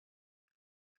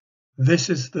This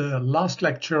is the last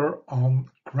lecture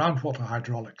on groundwater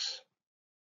hydraulics.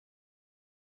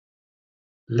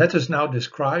 Let us now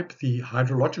describe the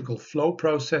hydrological flow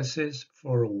processes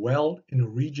for a well in a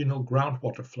regional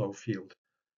groundwater flow field.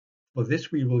 For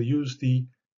this we will use the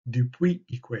Dupuy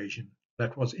equation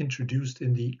that was introduced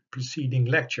in the preceding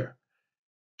lecture.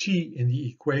 G in the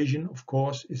equation, of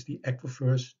course, is the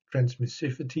aquifer's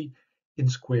transmissivity in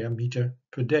square meter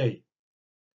per day.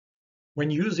 When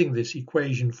using this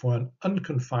equation for an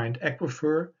unconfined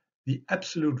aquifer, the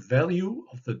absolute value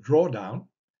of the drawdown,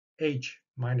 H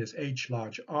minus H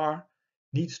large R,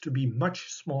 needs to be much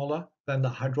smaller than the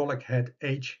hydraulic head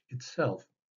H itself.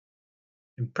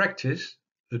 In practice,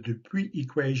 the Dupuy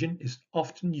equation is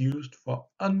often used for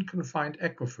unconfined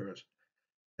aquifers,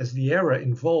 as the error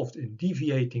involved in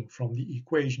deviating from the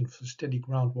equation for steady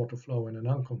groundwater flow in an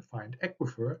unconfined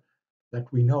aquifer,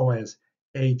 that we know as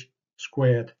H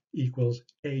squared equals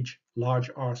H large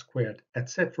R squared,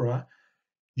 etc.,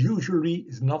 usually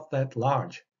is not that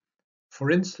large. For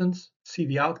instance, see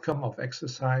the outcome of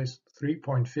exercise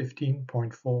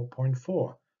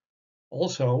 3.15.4.4.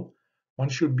 Also, one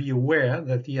should be aware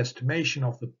that the estimation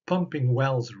of the pumping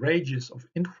well's radius of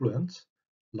influence,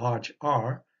 large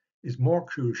R, is more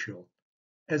crucial,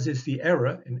 as is the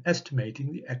error in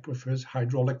estimating the aquifer's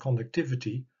hydraulic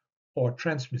conductivity or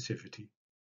transmissivity.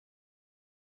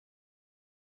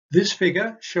 This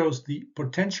figure shows the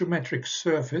potentiometric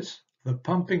surface, the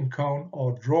pumping cone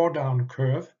or drawdown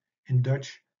curve, in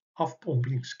Dutch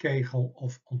afpompingskegel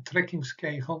of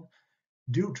onttrekkingskegel,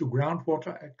 due to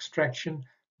groundwater extraction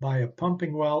by a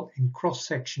pumping well in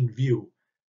cross-section view,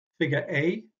 figure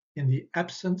A in the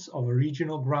absence of a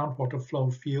regional groundwater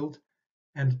flow field,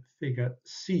 and figure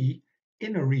C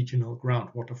in a regional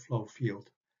groundwater flow field.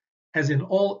 As in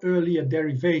all earlier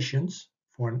derivations,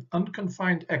 for an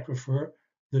unconfined aquifer,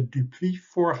 the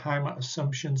Dupuy-Forchheimer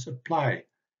assumptions apply.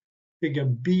 Figure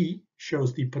B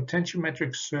shows the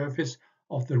potentiometric surface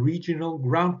of the regional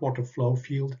groundwater flow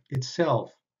field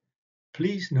itself.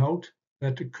 Please note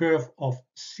that the curve of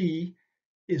C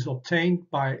is obtained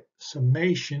by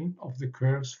summation of the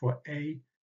curves for A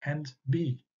and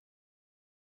B.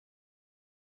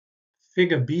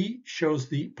 Figure B shows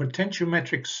the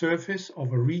potentiometric surface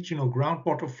of a regional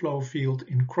groundwater flow field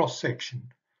in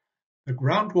cross-section. The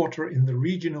groundwater in the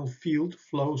regional field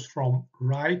flows from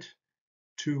right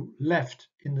to left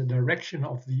in the direction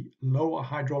of the lower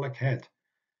hydraulic head.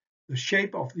 The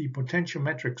shape of the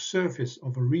potentiometric surface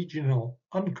of a regional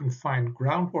unconfined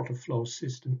groundwater flow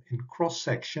system in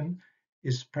cross-section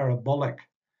is parabolic.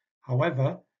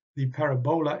 However, the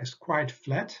parabola is quite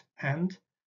flat and,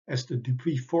 as the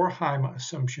Dupuy-Forchheimer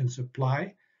assumptions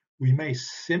apply, we may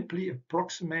simply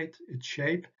approximate its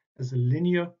shape as a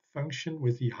linear function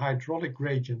with the hydraulic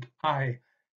gradient I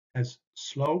as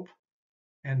slope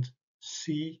and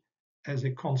C as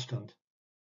a constant.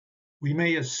 We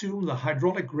may assume the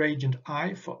hydraulic gradient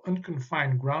I for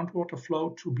unconfined groundwater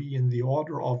flow to be in the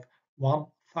order of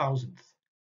 1/1000th.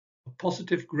 A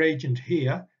positive gradient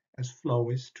here as flow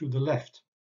is to the left.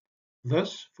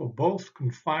 Thus, for both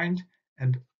confined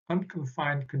and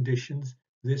unconfined conditions,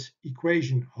 this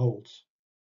equation holds.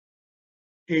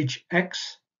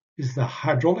 Hx is the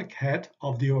hydraulic head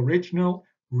of the original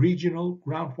regional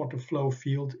groundwater flow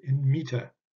field in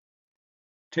meter.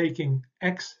 Taking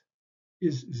x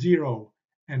is 0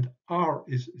 and r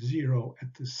is 0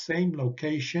 at the same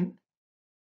location,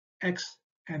 x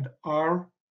and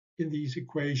r in these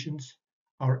equations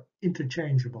are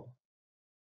interchangeable.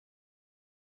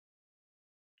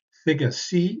 Figure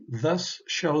C thus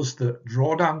shows the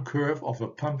drawdown curve of a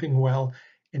pumping well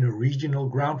in a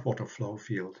regional groundwater flow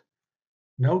field.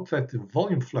 Note that the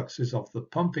volume fluxes of the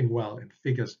pumping well in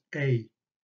figures A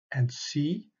and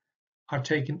C are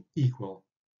taken equal.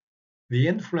 The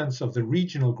influence of the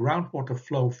regional groundwater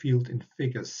flow field in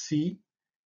figure C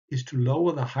is to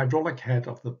lower the hydraulic head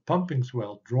of the pumping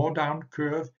well drawdown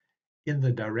curve in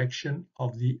the direction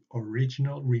of the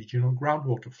original regional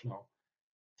groundwater flow.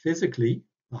 Physically,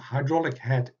 the hydraulic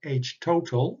head H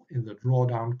total in the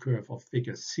drawdown curve of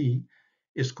figure C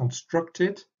is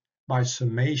constructed by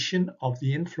summation of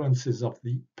the influences of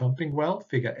the pumping well,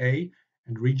 figure A,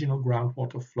 and regional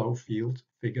groundwater flow field,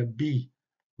 figure B.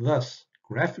 Thus,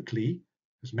 graphically,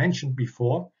 as mentioned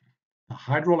before, the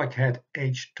hydraulic head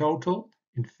H total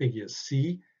in figure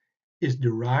C is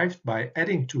derived by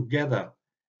adding together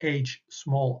H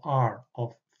small r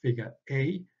of figure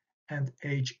A and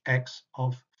Hx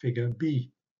of figure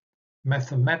B.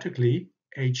 Mathematically,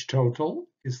 H total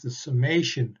is the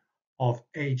summation of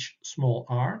H small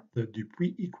r, the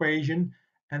Dupuy equation,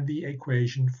 and the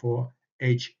equation for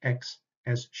Hx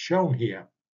as shown here.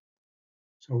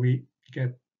 So we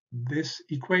get this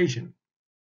equation.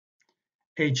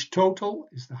 H total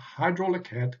is the hydraulic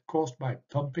head caused by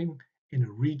pumping in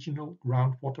a regional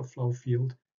groundwater flow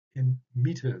field in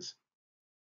meters.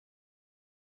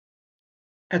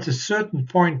 At a certain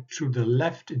point to the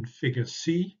left in figure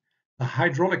C, the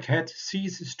hydraulic head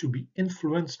ceases to be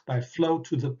influenced by flow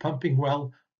to the pumping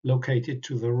well located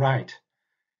to the right.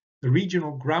 The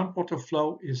regional groundwater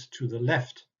flow is to the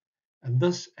left, and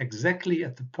thus exactly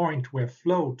at the point where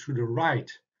flow to the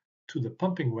right to the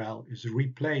pumping well is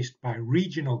replaced by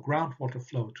regional groundwater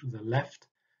flow to the left,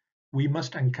 we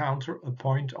must encounter a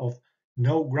point of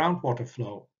no groundwater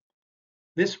flow.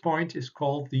 This point is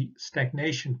called the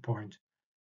stagnation point.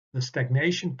 The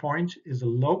stagnation point is a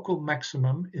local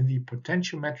maximum in the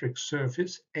potentiometric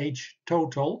surface H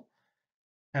total,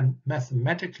 and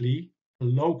mathematically the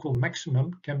local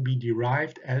maximum can be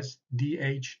derived as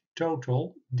dH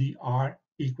total dr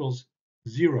equals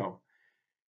 0.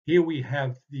 Here we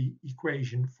have the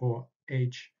equation for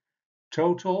H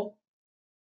total.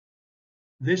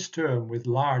 This term with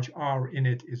large R in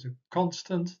it is a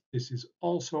constant. This is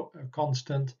also a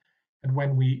constant. And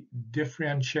when we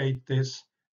differentiate this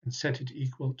and set it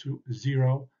equal to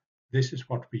 0, this is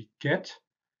what we get.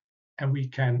 And we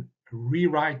can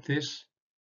rewrite this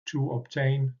to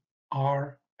obtain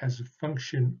R as a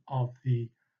function of the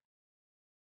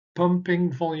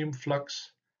pumping volume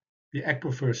flux, the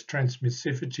aquifer's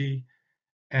transmissivity,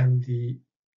 and the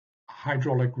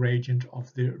hydraulic gradient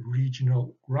of the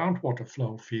regional groundwater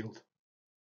flow field.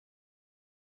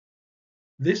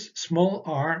 This small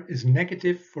r is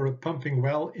negative for a pumping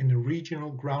well in a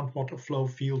regional groundwater flow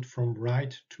field from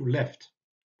right to left,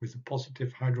 with a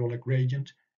positive hydraulic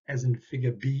gradient as in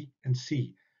figure B and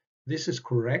C. This is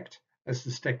correct, as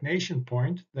the stagnation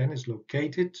point then is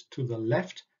located to the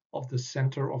left of the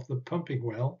center of the pumping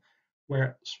well,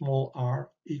 where small r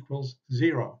equals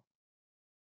 0.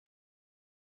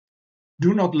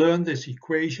 Do not learn this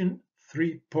equation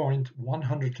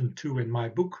 3.102 in my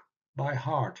book by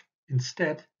heart.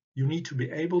 Instead, you need to be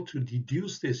able to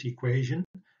deduce this equation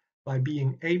by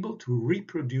being able to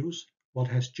reproduce what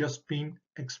has just been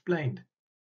explained.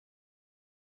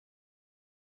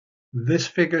 This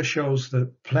figure shows the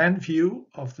plan view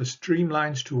of the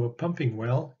streamlines to a pumping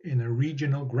well in a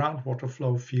regional groundwater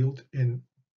flow field in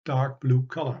dark blue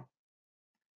color,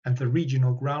 and the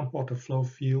regional groundwater flow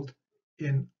field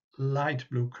in light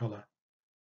blue color.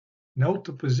 Note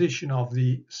the position of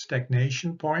the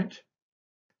stagnation point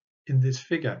in this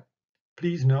figure.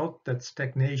 Please note that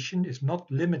stagnation is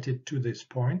not limited to this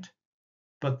point,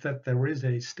 but that there is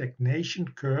a stagnation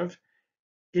curve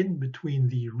in between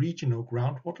the regional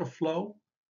groundwater flow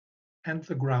and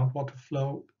the groundwater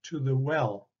flow to the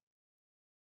well,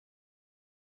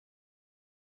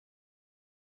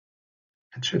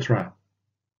 etc.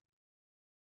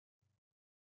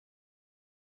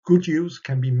 Good use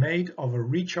can be made of a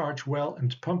recharge well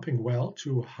and pumping well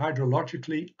to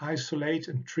hydrologically isolate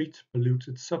and treat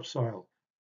polluted subsoil,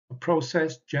 a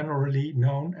process generally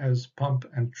known as pump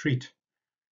and treat.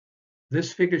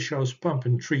 This figure shows pump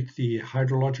and treat the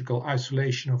hydrological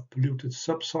isolation of polluted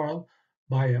subsoil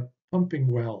by a pumping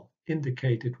well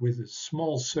indicated with a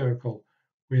small circle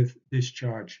with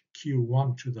discharge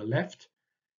Q1 to the left,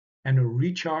 and a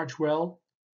recharge well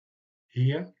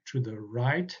here to the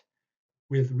right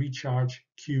with recharge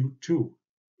Q2.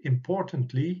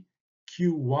 Importantly,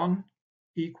 Q1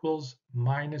 equals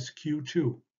minus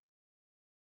Q2.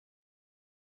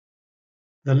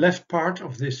 The left part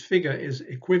of this figure is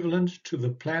equivalent to the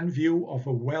plan view of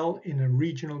a well in a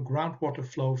regional groundwater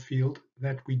flow field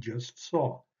that we just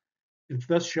saw. It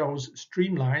thus shows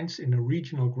streamlines in a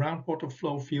regional groundwater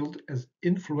flow field as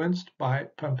influenced by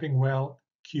pumping well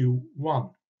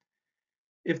Q1.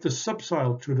 If the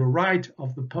subsoil to the right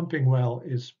of the pumping well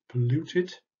is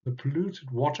polluted, the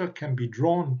polluted water can be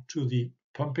drawn to the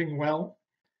pumping well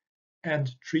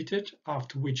and treated,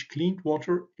 after which cleaned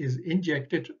water is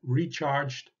injected,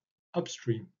 recharged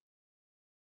upstream.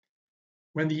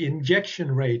 When the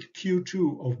injection rate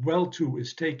Q2 of well 2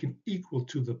 is taken equal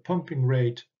to the pumping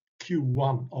rate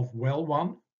Q1 of well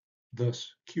 1,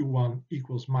 thus Q1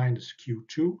 equals minus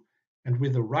Q2, and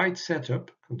with the right setup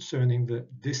concerning the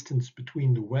distance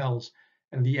between the wells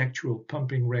and the actual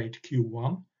pumping rate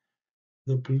Q1,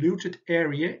 the polluted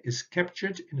area is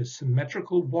captured in a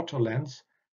symmetrical water lens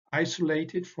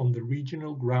isolated from the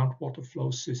regional groundwater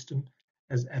flow system,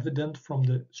 as evident from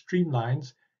the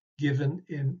streamlines given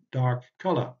in dark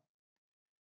color.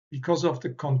 Because of the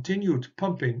continued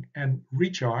pumping and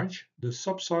recharge, the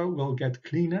subsoil will get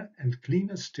cleaner and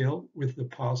cleaner still with the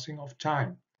passing of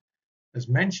time. As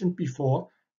mentioned before,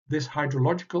 this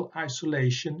hydrological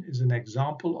isolation is an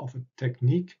example of a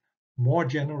technique more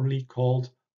generally called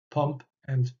pump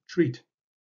and treat.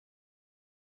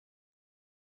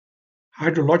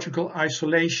 Hydrological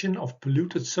isolation of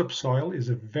polluted subsoil is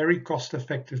a very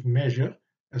cost-effective measure,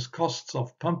 as costs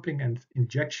of pumping and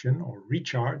injection or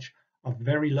recharge are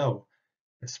very low,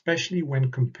 especially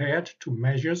when compared to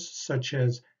measures such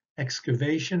as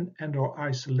excavation and/or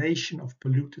isolation of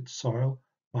polluted soil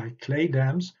by clay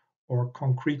dams or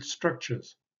concrete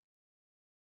structures.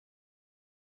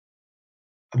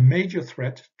 A major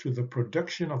threat to the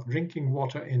production of drinking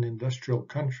water in industrial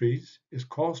countries is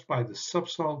caused by the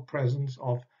subsoil presence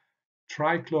of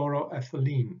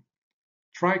trichloroethylene.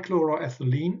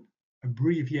 Trichloroethylene,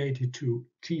 abbreviated to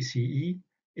TCE,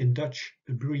 in Dutch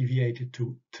abbreviated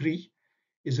to TRI,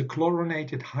 is a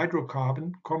chlorinated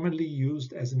hydrocarbon commonly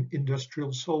used as an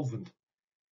industrial solvent.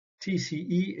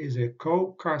 TCE is a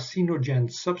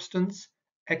co-carcinogen substance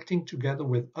acting together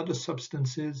with other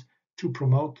substances to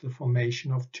promote the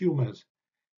formation of tumors.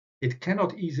 It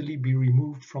cannot easily be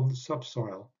removed from the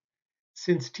subsoil.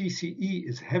 Since TCE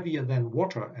is heavier than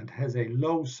water and has a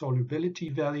low solubility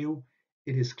value,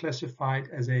 it is classified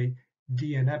as a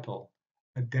DNAPL,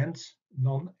 a dense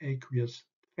non-aqueous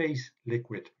phase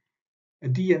liquid. A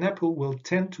DNAPL will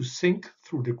tend to sink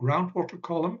through the groundwater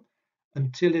column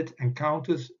until it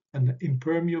encounters an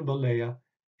impermeable layer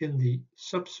in the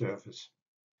subsurface.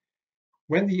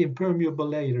 When the impermeable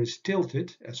layer is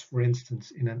tilted, as for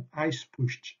instance in an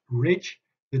ice-pushed ridge,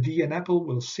 the DNAPL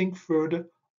will sink further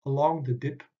along the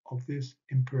dip of this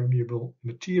impermeable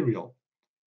material,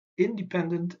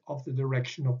 independent of the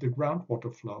direction of the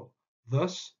groundwater flow,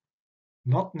 thus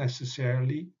not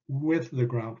necessarily with the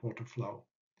groundwater flow.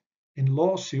 In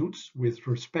lawsuits with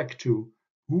respect to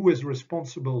who is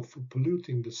responsible for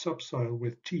polluting the subsoil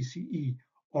with TCE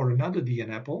or another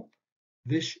DNAPL,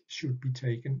 this should be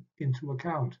taken into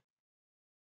account.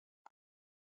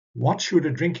 What should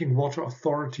a drinking water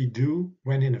authority do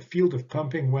when in a field of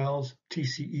pumping wells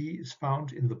TCE is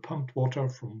found in the pumped water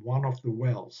from one of the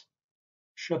wells?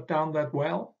 Shut down that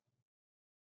well?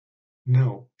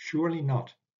 No, surely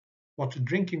not. What the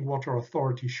drinking water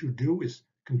authority should do is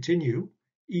continue,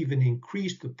 even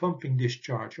increase the pumping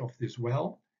discharge of this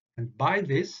well, and by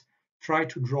this try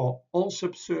to draw all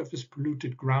subsurface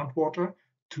polluted groundwater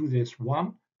to this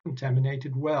one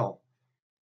contaminated well.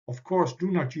 Of course, do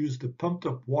not use the pumped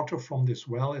up water from this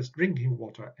well as drinking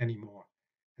water anymore,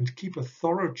 and keep a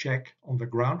thorough check on the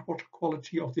groundwater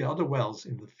quality of the other wells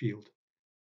in the field.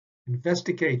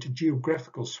 Investigate the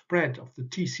geographical spread of the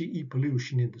TCE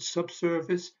pollution in the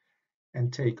subsurface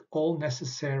and take all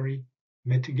necessary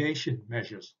mitigation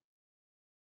measures.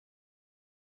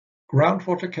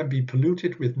 Groundwater can be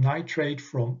polluted with nitrate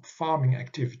from farming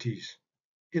activities.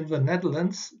 In the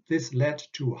Netherlands, this led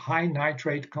to high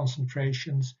nitrate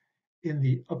concentrations in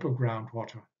the upper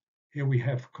groundwater. Here we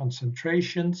have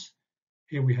concentrations,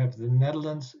 here we have the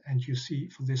Netherlands, and you see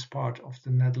for this part of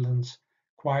the Netherlands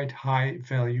quite high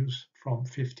values from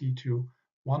 50 to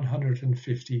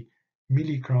 150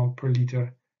 milligram per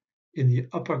liter in the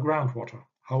upper groundwater.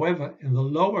 However, in the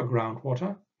lower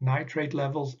groundwater, nitrate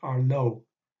levels are low.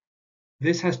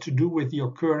 This has to do with the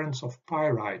occurrence of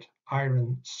pyrite,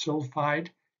 iron sulfide,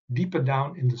 deeper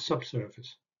down in the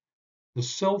subsurface. The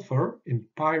sulfur in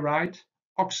pyrite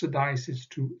oxidizes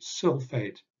to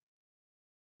sulfate.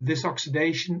 This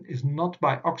oxidation is not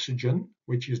by oxygen,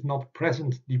 which is not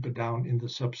present deeper down in the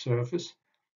subsurface,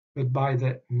 but by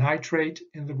the nitrate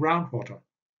in the groundwater.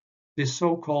 This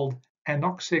so-called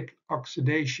anoxic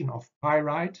oxidation of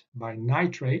pyrite by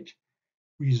nitrate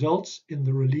results in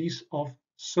the release of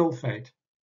sulfate.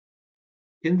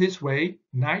 In this way,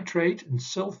 nitrate and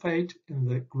sulfate in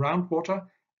the groundwater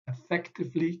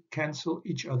effectively cancel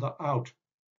each other out.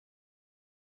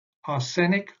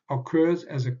 Arsenic occurs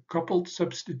as a coupled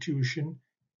substitution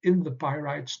in the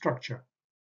pyrite structure.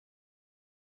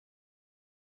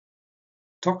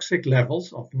 Toxic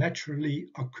levels of naturally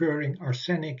occurring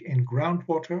arsenic in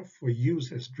groundwater for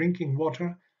use as drinking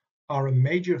water are a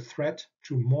major threat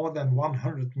to more than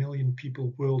 100 million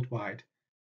people worldwide,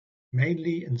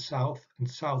 mainly in South and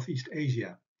Southeast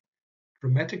Asia,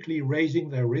 dramatically raising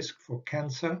their risk for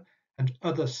cancer and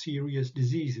other serious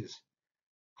diseases.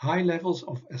 High levels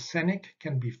of arsenic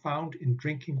can be found in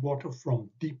drinking water from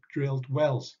deep-drilled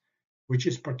wells, which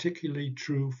is particularly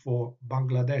true for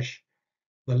Bangladesh.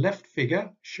 The left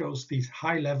figure shows these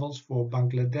high levels for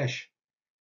Bangladesh.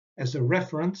 As a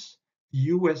reference, the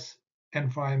US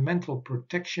Environmental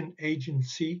Protection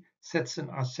Agency sets an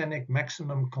arsenic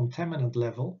maximum contaminant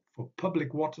level for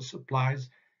public water supplies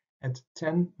at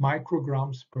 10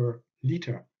 micrograms per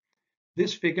liter.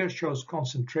 This figure shows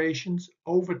concentrations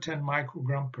over 10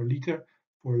 microgram per liter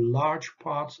for large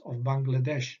parts of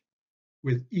Bangladesh.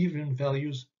 with even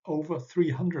values over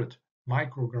 300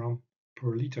 microgram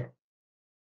per liter.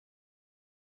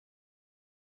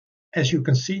 As you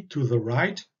can see to the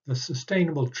right, the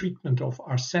sustainable treatment of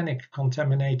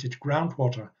arsenic-contaminated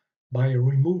groundwater by a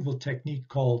removal technique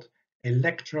called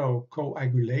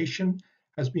electrocoagulation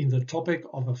has been the topic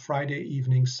of a Friday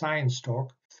evening science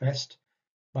talk, FEST,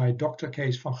 by Dr.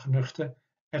 Kees van Genuchte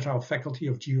at our Faculty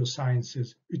of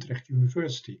Geosciences, Utrecht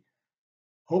University.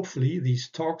 Hopefully, these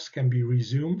talks can be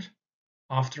resumed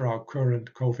after our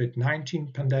current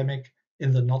COVID-19 pandemic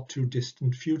in the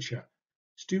not-too-distant future.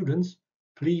 Students,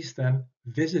 please then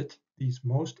visit these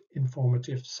most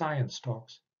informative science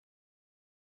talks.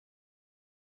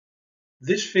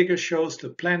 This figure shows the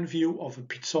plan view of a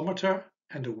piezometer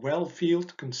and a well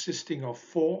field consisting of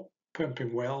 4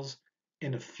 pumping wells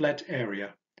in a flat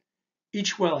area.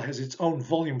 Each well has its own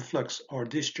volume flux or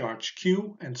discharge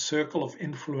Q and circle of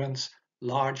influence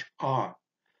large R.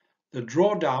 The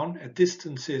drawdown at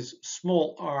distances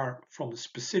small r from a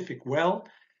specific well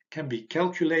can be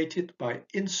calculated by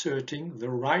inserting the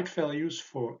right values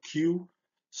for Q,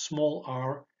 small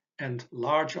r, and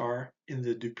large R in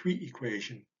the Dupuy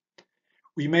equation.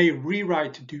 We may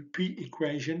rewrite the Dupuy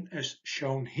equation as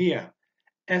shown here.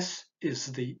 S is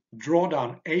the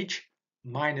drawdown H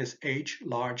minus H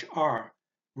large R.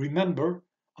 Remember,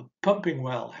 a pumping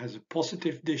well has a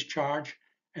positive discharge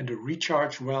and a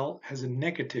recharge well has a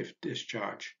negative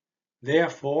discharge.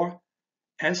 Therefore,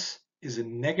 S is a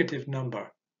negative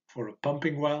number for a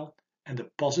pumping well and a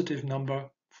positive number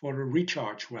for a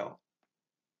recharge well.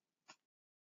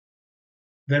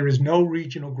 There is no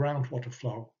regional groundwater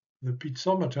flow. The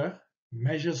piezometer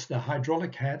measures the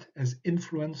hydraulic head as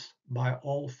influenced by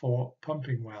all 4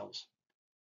 pumping wells.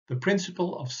 The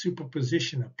principle of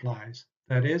superposition applies,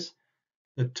 that is,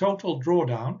 the total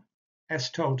drawdown, S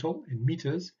total in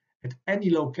meters, at any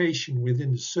location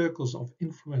within the circles of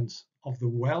influence of the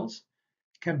wells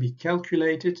can be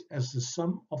calculated as the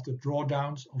sum of the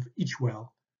drawdowns of each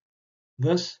well.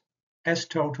 Thus, S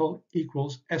total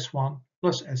equals S1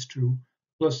 plus S2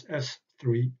 plus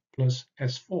S3 plus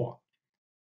S4.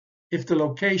 If the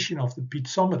location of the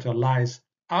piezometer lies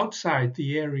outside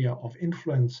the area of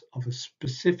influence of a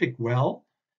specific well,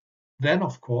 then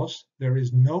of course there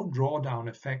is no drawdown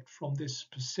effect from this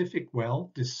specific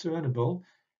well discernible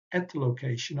at the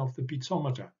location of the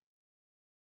piezometer.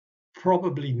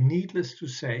 Probably needless to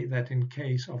say that in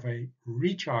case of a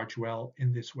recharge well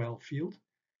in this well field,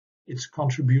 its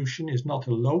contribution is not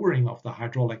a lowering of the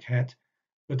hydraulic head,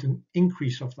 but an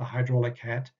increase of the hydraulic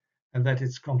head, and that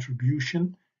its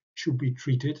contribution should be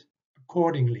treated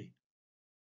accordingly.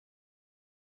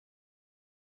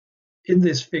 In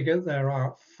this figure there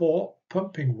are 4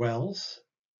 pumping wells,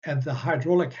 and the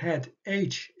hydraulic head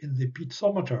H in the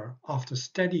piezometer after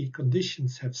steady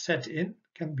conditions have set in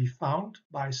can be found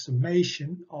by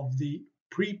summation of the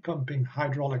pre-pumping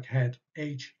hydraulic head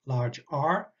H large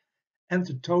R and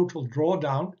the total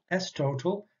drawdown S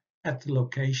total at the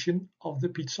location of the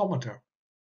piezometer.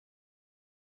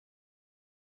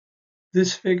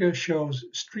 This figure shows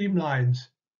streamlines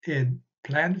in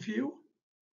plan view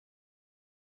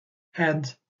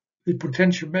and the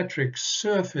potentiometric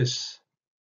surface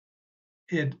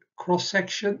in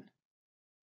cross-section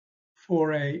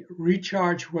for a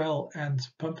recharge well and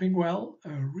pumping well. A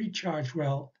recharge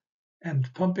well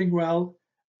and pumping well,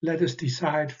 let us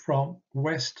decide from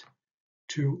west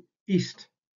to east.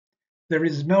 There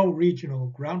is no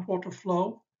regional groundwater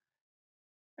flow,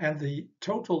 and the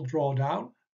total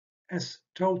drawdown S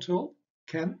total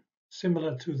can,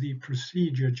 similar to the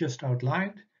procedure just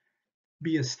outlined,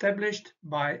 be established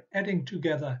by adding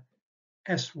together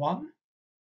S1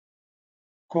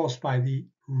 caused by the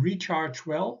recharge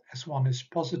well, S1 is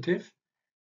positive,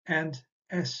 and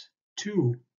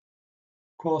S2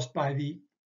 caused by the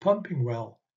pumping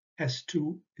well,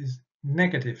 S2 is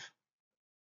negative.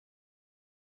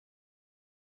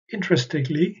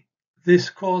 Interestingly, this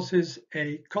causes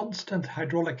a constant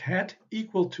hydraulic head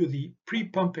equal to the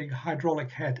pre-pumping hydraulic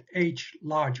head H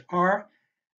large R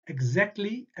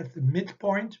exactly at the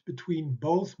midpoint between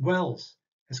both wells,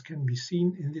 as can be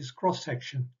seen in this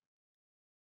cross-section.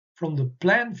 From the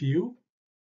plan view,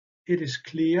 it is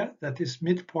clear that this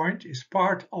midpoint is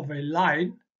part of a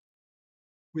line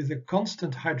with a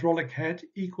constant hydraulic head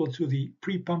equal to the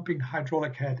pre-pumping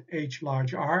hydraulic head H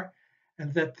large R,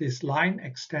 and that this line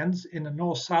extends in a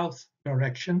north-south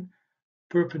direction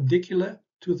perpendicular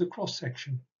to the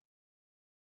cross-section.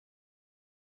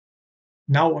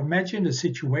 Now imagine a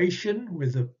situation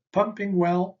with a pumping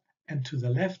well and to the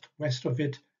left, west of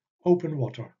it, open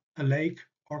water, a lake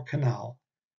or canal,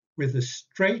 with a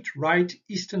straight right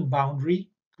eastern boundary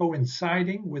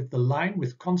coinciding with the line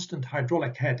with constant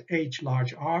hydraulic head H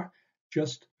large R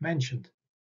just mentioned.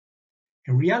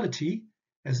 In reality,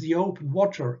 as the open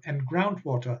water and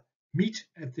groundwater meet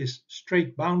at this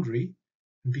straight boundary,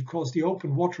 and because the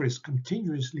open water is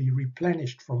continuously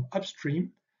replenished from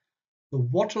upstream, the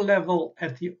water level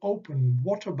at the open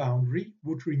water boundary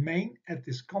would remain at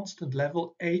this constant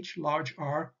level H large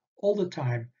R all the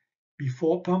time,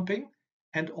 before pumping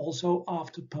and also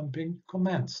after pumping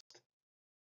commenced.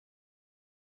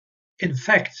 In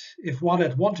fact, if one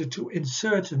had wanted to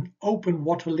insert an open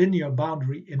water linear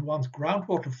boundary in one's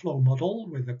groundwater flow model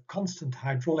with a constant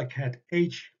hydraulic head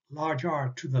H large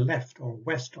R to the left or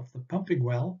west of the pumping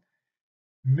well,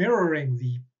 mirroring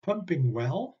the pumping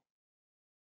well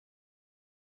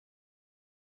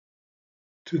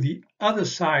to the other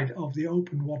side of the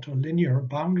open water linear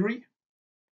boundary,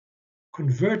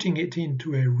 converting it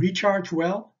into a recharge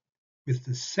well with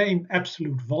the same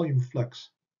absolute volume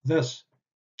flux, thus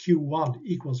Q1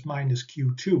 equals minus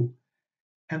Q2,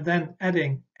 and then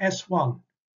adding S1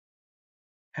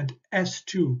 and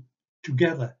S2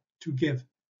 together to give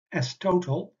S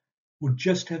total would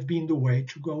just have been the way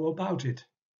to go about it.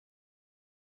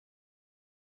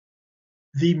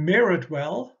 The mirrored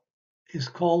well is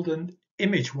called an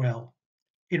image well.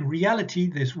 In reality,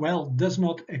 this well does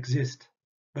not exist,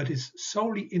 but is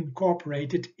solely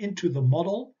incorporated into the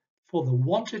model for the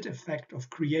wanted effect of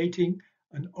creating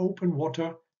an open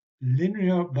water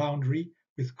linear boundary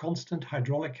with constant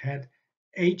hydraulic head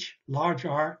H large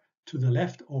R to the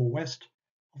left or west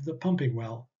of the pumping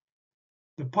well.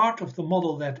 The part of the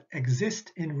model that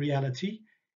exists in reality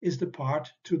is the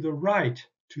part to the right,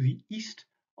 to the east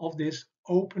of this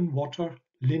open water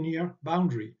linear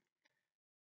boundary.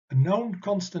 A known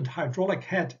constant hydraulic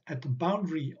head at the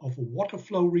boundary of a water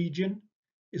flow region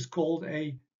is called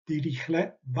a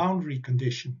Dirichlet boundary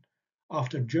condition,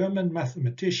 after German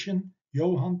mathematician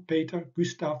Johann Peter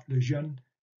Gustav Lejeune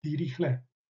Dirichlet.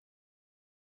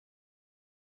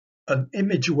 An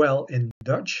image well in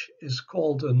Dutch is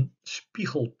called an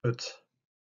spiegelput.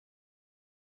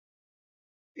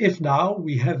 If now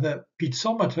we have a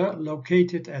piezometer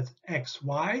located at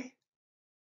XY,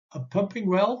 a pumping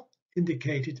well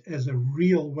indicated as a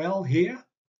real well here,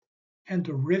 and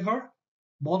a river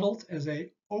modeled as an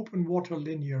open water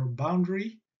linear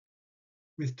boundary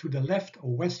with to the left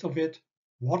or west of it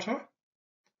water,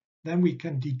 then we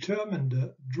can determine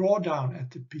the drawdown at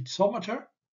the piezometer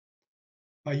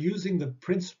by using the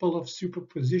principle of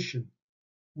superposition.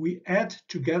 We add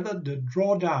together the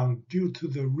drawdown due to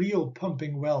the real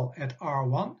pumping well at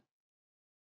R1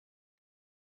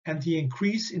 and the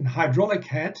increase in hydraulic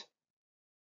head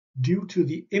due to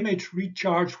the image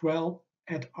recharge well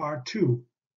at R2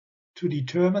 to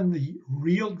determine the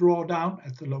real drawdown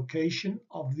at the location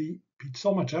of the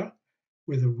piezometer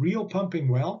with a real pumping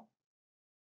well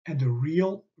and a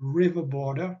real river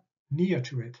border near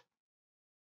to it.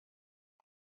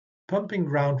 Pumping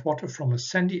groundwater from a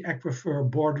sandy aquifer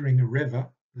bordering a river,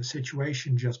 the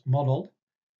situation just modeled,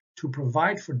 to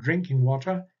provide for drinking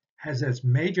water has as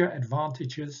major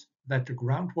advantages that the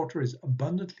groundwater is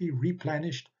abundantly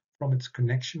replenished from its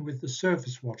connection with the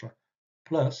surface water,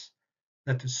 plus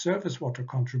that the surface water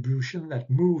contribution that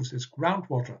moves as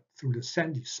groundwater through the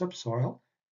sandy subsoil,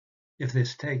 if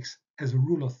this takes as a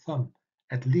rule of thumb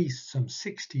at least some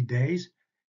 60 days,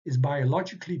 is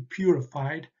biologically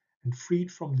purified and freed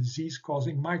from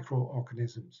disease-causing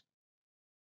microorganisms.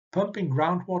 Pumping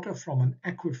groundwater from an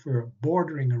aquifer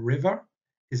bordering a river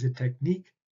is a technique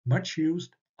much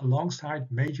used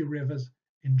alongside major rivers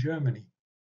in Germany.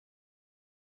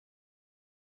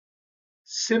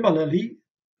 Similarly,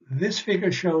 this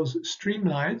figure shows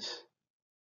streamlines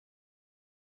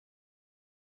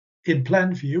in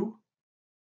plan view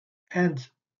and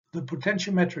the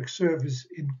potentiometric surface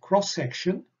in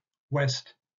cross-section,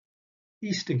 west,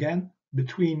 east again,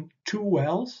 between two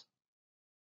wells.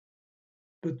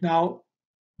 But now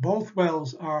both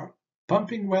wells are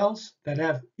pumping wells that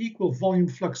have equal volume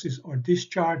fluxes or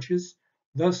discharges,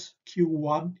 thus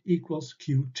Q1 equals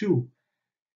Q2.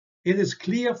 It is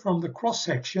clear from the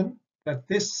cross-section that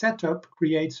this setup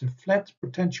creates a flat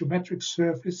potentiometric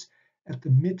surface at the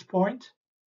midpoint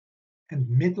and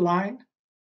midline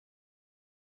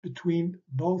between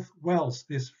both wells.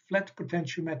 This flat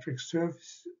potentiometric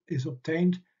surface is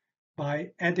obtained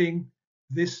by adding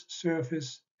this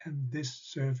surface and this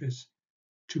surface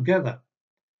together.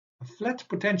 A flat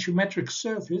potentiometric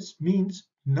surface means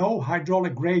no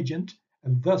hydraulic gradient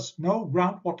and thus no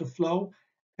groundwater flow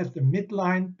at the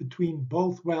midline between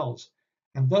both wells,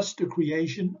 and thus the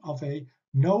creation of a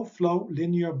no-flow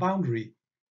linear boundary.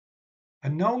 A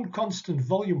known constant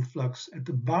volume flux at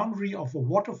the boundary of a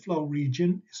water flow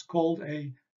region is called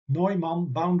a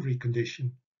Neumann boundary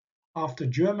condition, after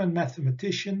German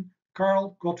mathematician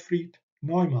Carl Gottfried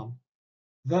Neumann.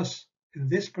 Thus, in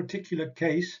this particular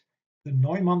case, the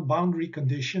Neumann boundary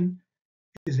condition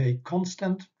is a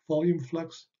constant volume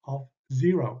flux of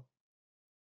 0.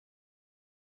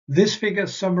 This figure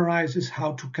summarizes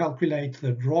how to calculate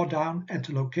the drawdown at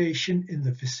a location in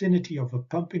the vicinity of a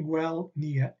pumping well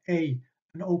near A,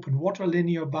 an open water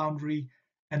linear boundary,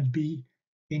 and B,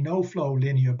 a no-flow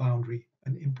linear boundary,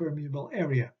 an impermeable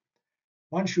area.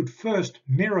 One should first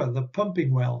mirror the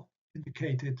pumping well,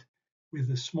 indicated with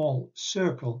a small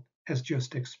circle as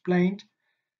just explained,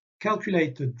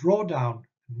 calculate the drawdown,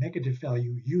 negative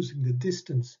value, using the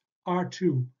distance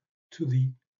R2 to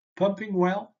the pumping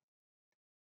well,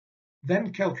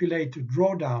 then calculate the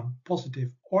drawdown,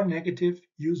 positive or negative,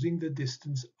 using the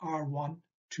distance R1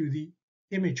 to the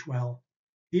image well.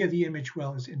 Here the image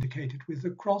well is indicated with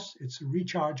a cross, it's a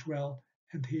recharge well,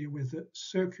 and here with a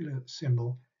circular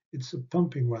symbol, it's a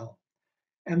pumping well.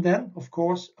 And then, of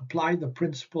course, apply the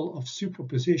principle of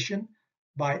superposition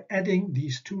by adding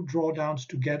these two drawdowns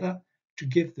together to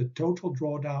give the total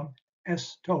drawdown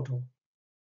as total.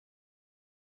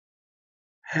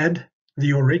 Had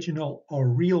the original or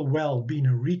real well been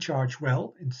a recharge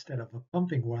well instead of a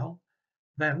pumping well,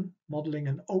 then modeling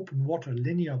an open water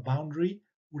linear boundary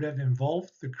would have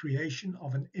involved the creation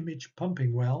of an image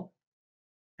pumping well,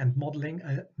 and modeling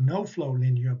a no-flow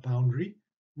linear boundary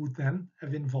would then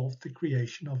have involved the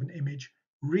creation of an image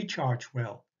recharge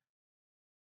well.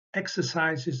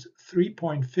 Exercises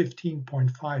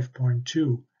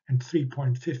 3.15.5.2 and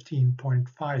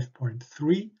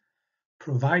 3.15.5.3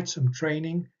 provide some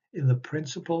training in the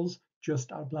principles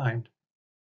just outlined.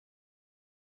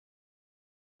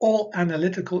 All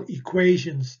analytical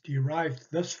equations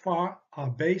derived thus far are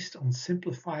based on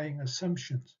simplifying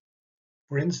assumptions.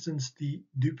 For instance, the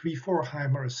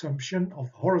Dupuy-Forchheimer assumption of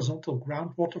horizontal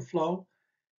groundwater flow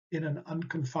in an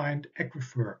unconfined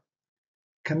aquifer.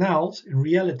 Canals, in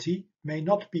reality, may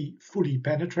not be fully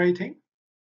penetrating,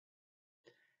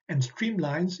 and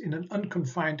streamlines in an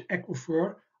unconfined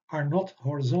aquifer are not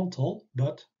horizontal,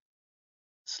 but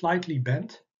slightly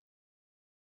bent,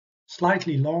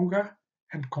 slightly longer,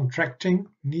 and contracting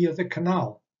near the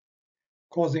canal,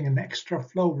 causing an extra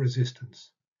flow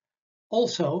resistance.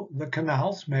 Also, the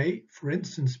canals may, for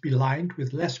instance, be lined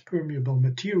with less permeable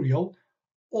material,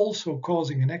 also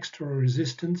causing an extra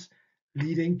resistance,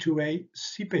 leading to a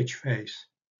seepage phase,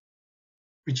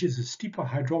 which is a steeper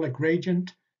hydraulic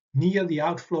gradient near the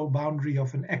outflow boundary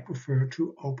of an aquifer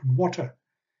to open water.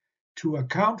 To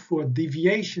account for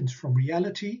deviations from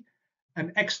reality,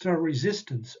 an extra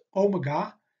resistance,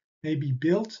 omega, may be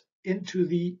built into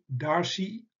the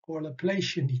Darcy or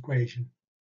Laplacian equation.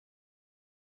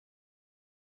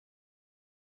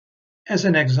 As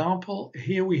an example,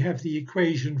 here we have the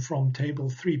equation from table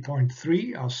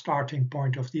 3.3, our starting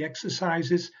point of the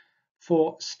exercises,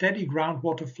 for steady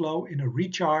groundwater flow in a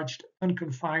recharged,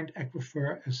 unconfined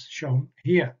aquifer as shown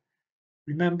here.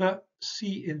 Remember,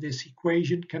 C in this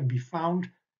equation can be found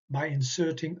by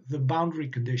inserting the boundary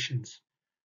conditions.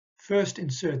 First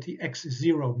insert the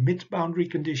x0 mid-boundary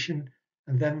condition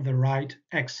and then the right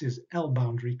axis L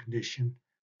boundary condition.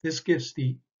 This gives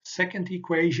the second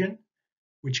equation,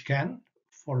 which can,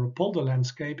 for a polder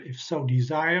landscape if so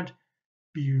desired,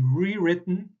 be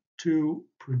rewritten to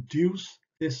produce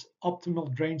this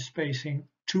optimal drain spacing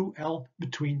 2L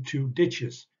between two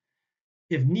ditches.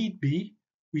 If need be,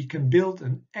 we can build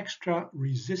an extra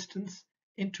resistance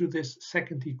into this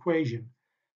second equation.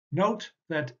 Note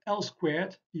that L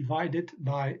squared divided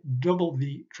by double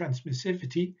the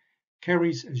transmissivity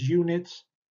carries as units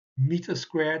meter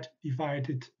squared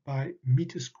divided by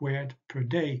meter squared per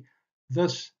day,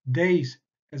 thus days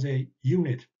as a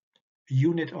unit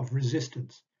of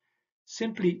resistance.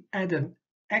 Simply add an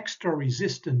extra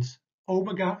resistance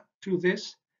omega to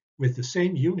this, with the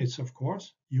same units of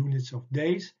course, units of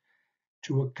days,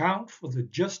 to account for the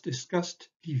just discussed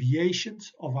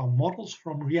deviations of our models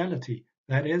from reality,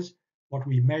 that is, what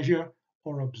we measure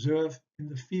or observe in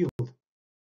the field.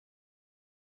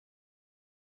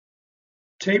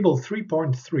 Table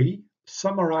 3.3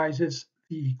 summarizes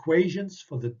the equations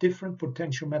for the different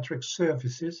potentiometric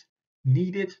surfaces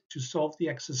needed to solve the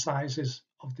exercises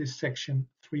of this section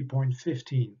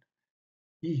 3.15.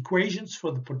 The equations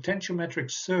for the potentiometric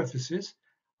surfaces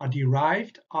are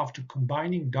derived after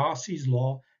combining Darcy's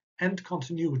law and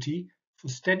continuity for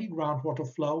steady groundwater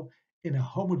flow in a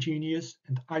homogeneous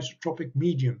and isotropic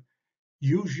medium,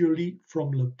 usually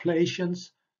from Laplacians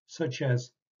such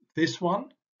as this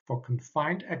one for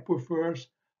confined aquifers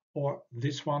or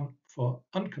this one for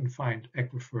unconfined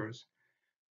aquifers.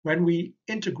 When we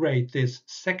integrate this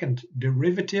second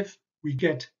derivative, we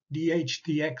get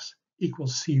dH/dx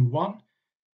equals C1,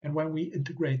 and when we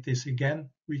integrate this again,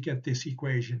 we get this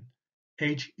equation,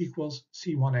 H equals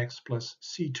C1x plus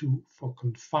C2 for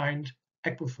confined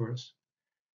aquifers.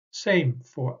 Same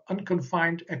for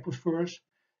unconfined aquifers.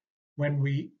 When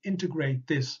we integrate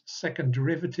this second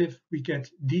derivative, we get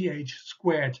dH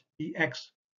squared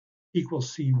dx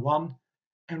equals C1,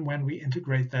 and when we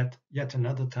integrate that yet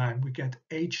another time, we get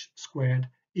H squared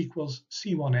equals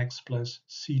C1x plus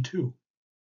C2.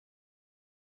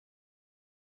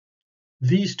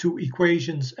 These two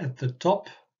equations at the top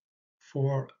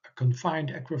for a confined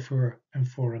aquifer and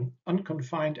for an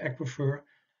unconfined aquifer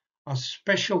are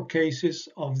special cases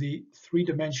of the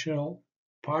three-dimensional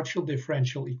partial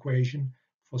differential equation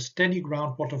for steady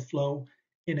groundwater flow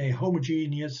in a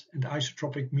homogeneous and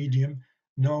isotropic medium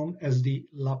known as the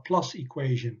Laplace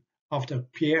equation after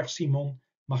Pierre-Simon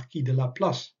Marquis de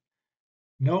Laplace.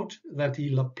 Note that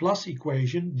the Laplace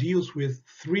equation deals with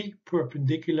three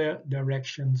perpendicular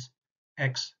directions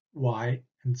x, y,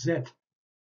 and z.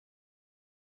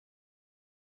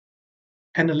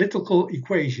 Analytical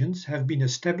equations have been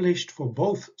established for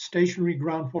both stationary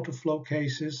groundwater flow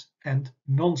cases and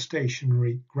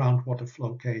non-stationary groundwater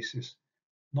flow cases.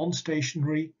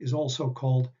 Non-stationary is also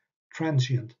called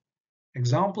transient.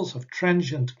 Examples of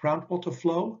transient groundwater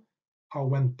flow are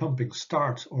when pumping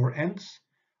starts or ends,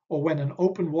 or when an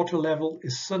open water level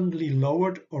is suddenly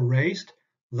lowered or raised,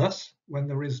 thus when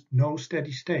there is no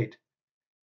steady state.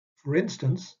 For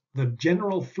instance, the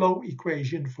general flow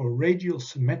equation for radial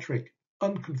symmetric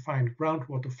unconfined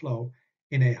groundwater flow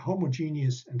in a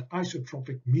homogeneous and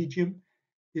isotropic medium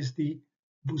is the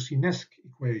Boussinesq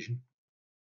equation.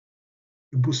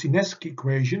 The Boussinesq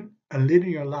equation, a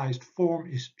linearized form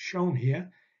is shown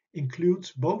here,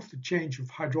 includes both the change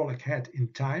of hydraulic head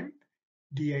in time,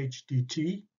 dH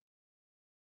dt,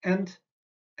 and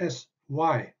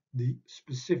Sy, the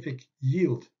specific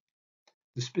yield.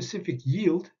 The specific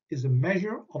yield is a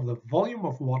measure of the volume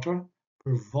of water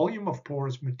per volume of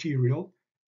porous material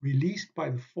released by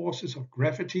the forces of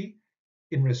gravity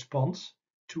in response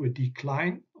to a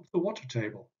decline of the water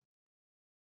table.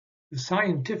 The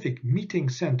scientific meeting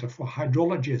center for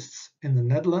hydrologists in the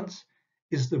Netherlands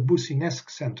is the Boussinesq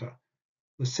Center.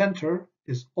 The center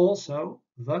is also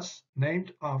thus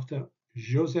named after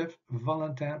Joseph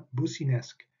Valentin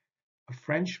Boussinesq, a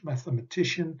French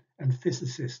mathematician and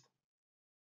physicist.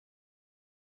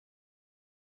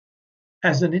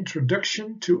 As an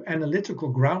introduction to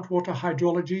analytical groundwater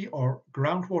hydrology or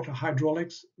groundwater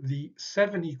hydraulics, the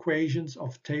 7 equations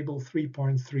of Table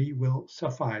 3.3 will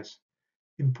suffice.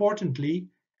 Importantly,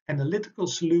 analytical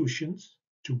solutions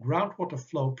to groundwater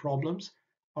flow problems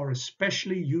are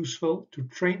especially useful to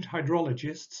trained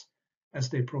hydrologists as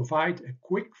they provide a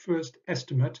quick first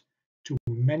estimate to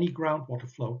many groundwater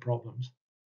flow problems.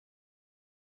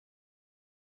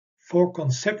 For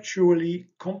conceptually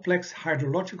complex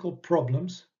hydrological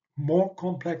problems, more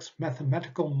complex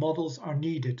mathematical models are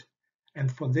needed, and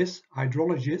for this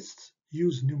hydrologists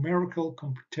use numerical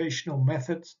computational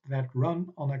methods that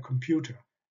run on a computer.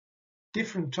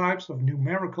 Different types of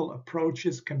numerical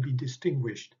approaches can be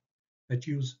distinguished that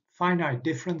use finite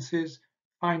differences,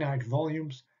 finite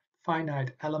volumes,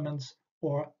 finite elements,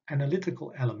 or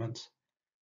analytical elements.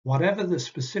 Whatever the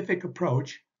specific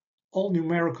approach, all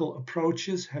numerical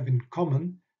approaches have in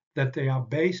common that they are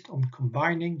based on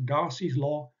combining Darcy's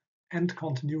law and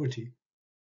continuity.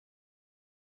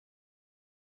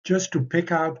 Just to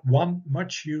pick out one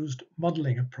much used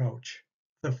modeling approach,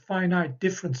 the finite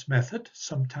difference method,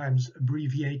 sometimes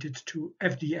abbreviated to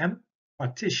FDM,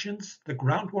 partitions the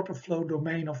groundwater flow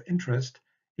domain of interest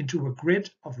into a grid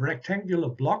of rectangular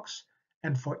blocks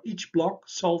and for each block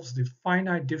solves the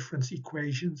finite difference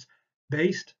equations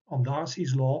based on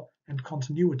Darcy's law and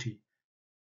continuity.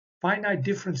 Finite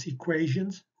difference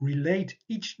equations relate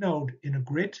each node in a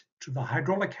grid to the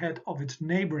hydraulic head of its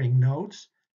neighboring nodes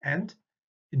and,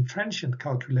 in transient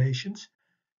calculations,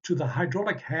 to the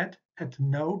hydraulic head at the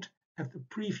node at the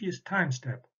previous time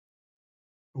step.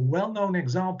 A well-known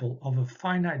example of a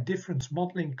finite difference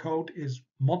modeling code is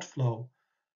MODFLOW,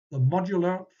 the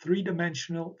modular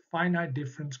three-dimensional finite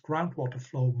difference groundwater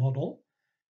flow model,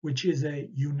 which is a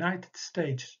United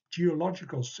States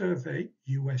Geological Survey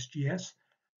 (USGS)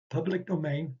 public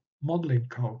domain modeling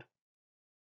code.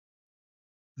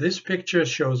 This picture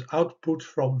shows output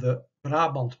from the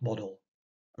Brabant Model,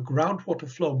 a groundwater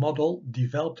flow model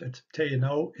developed at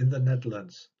TNO in the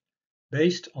Netherlands,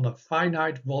 based on a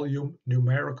finite volume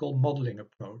numerical modeling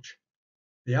approach.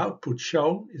 The output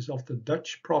shown is of the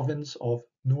Dutch province of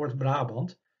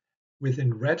Noord-Brabant, with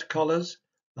in red colors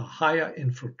the higher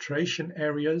infiltration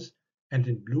areas and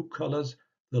in blue colors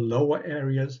the lower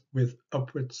areas with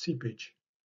upward seepage.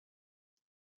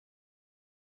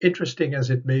 Interesting as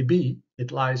it may be,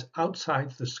 it lies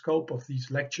outside the scope of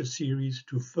these lecture series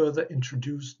to further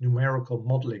introduce numerical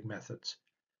modeling methods.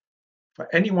 For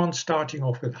anyone starting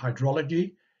off with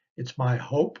hydrology, it's my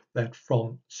hope that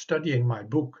from studying my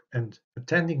book and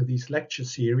attending these lecture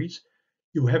series,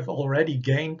 you have already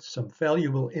gained some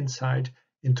valuable insight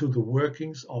into the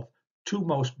workings of two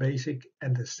most basic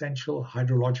and essential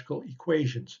hydrological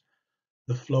equations,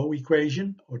 the flow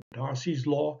equation, or Darcy's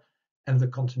law, and the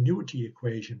continuity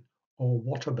equation, or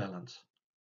water balance.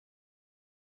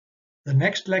 The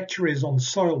next lecture is on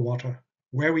soil water,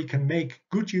 where we can make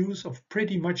good use of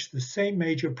pretty much the same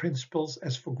major principles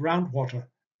as for groundwater,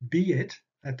 be it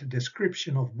that the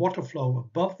description of water flow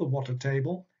above the water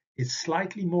table is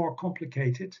slightly more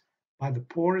complicated by the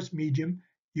porous medium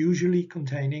usually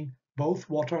containing both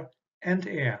water and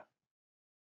air.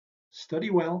 Study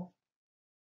well.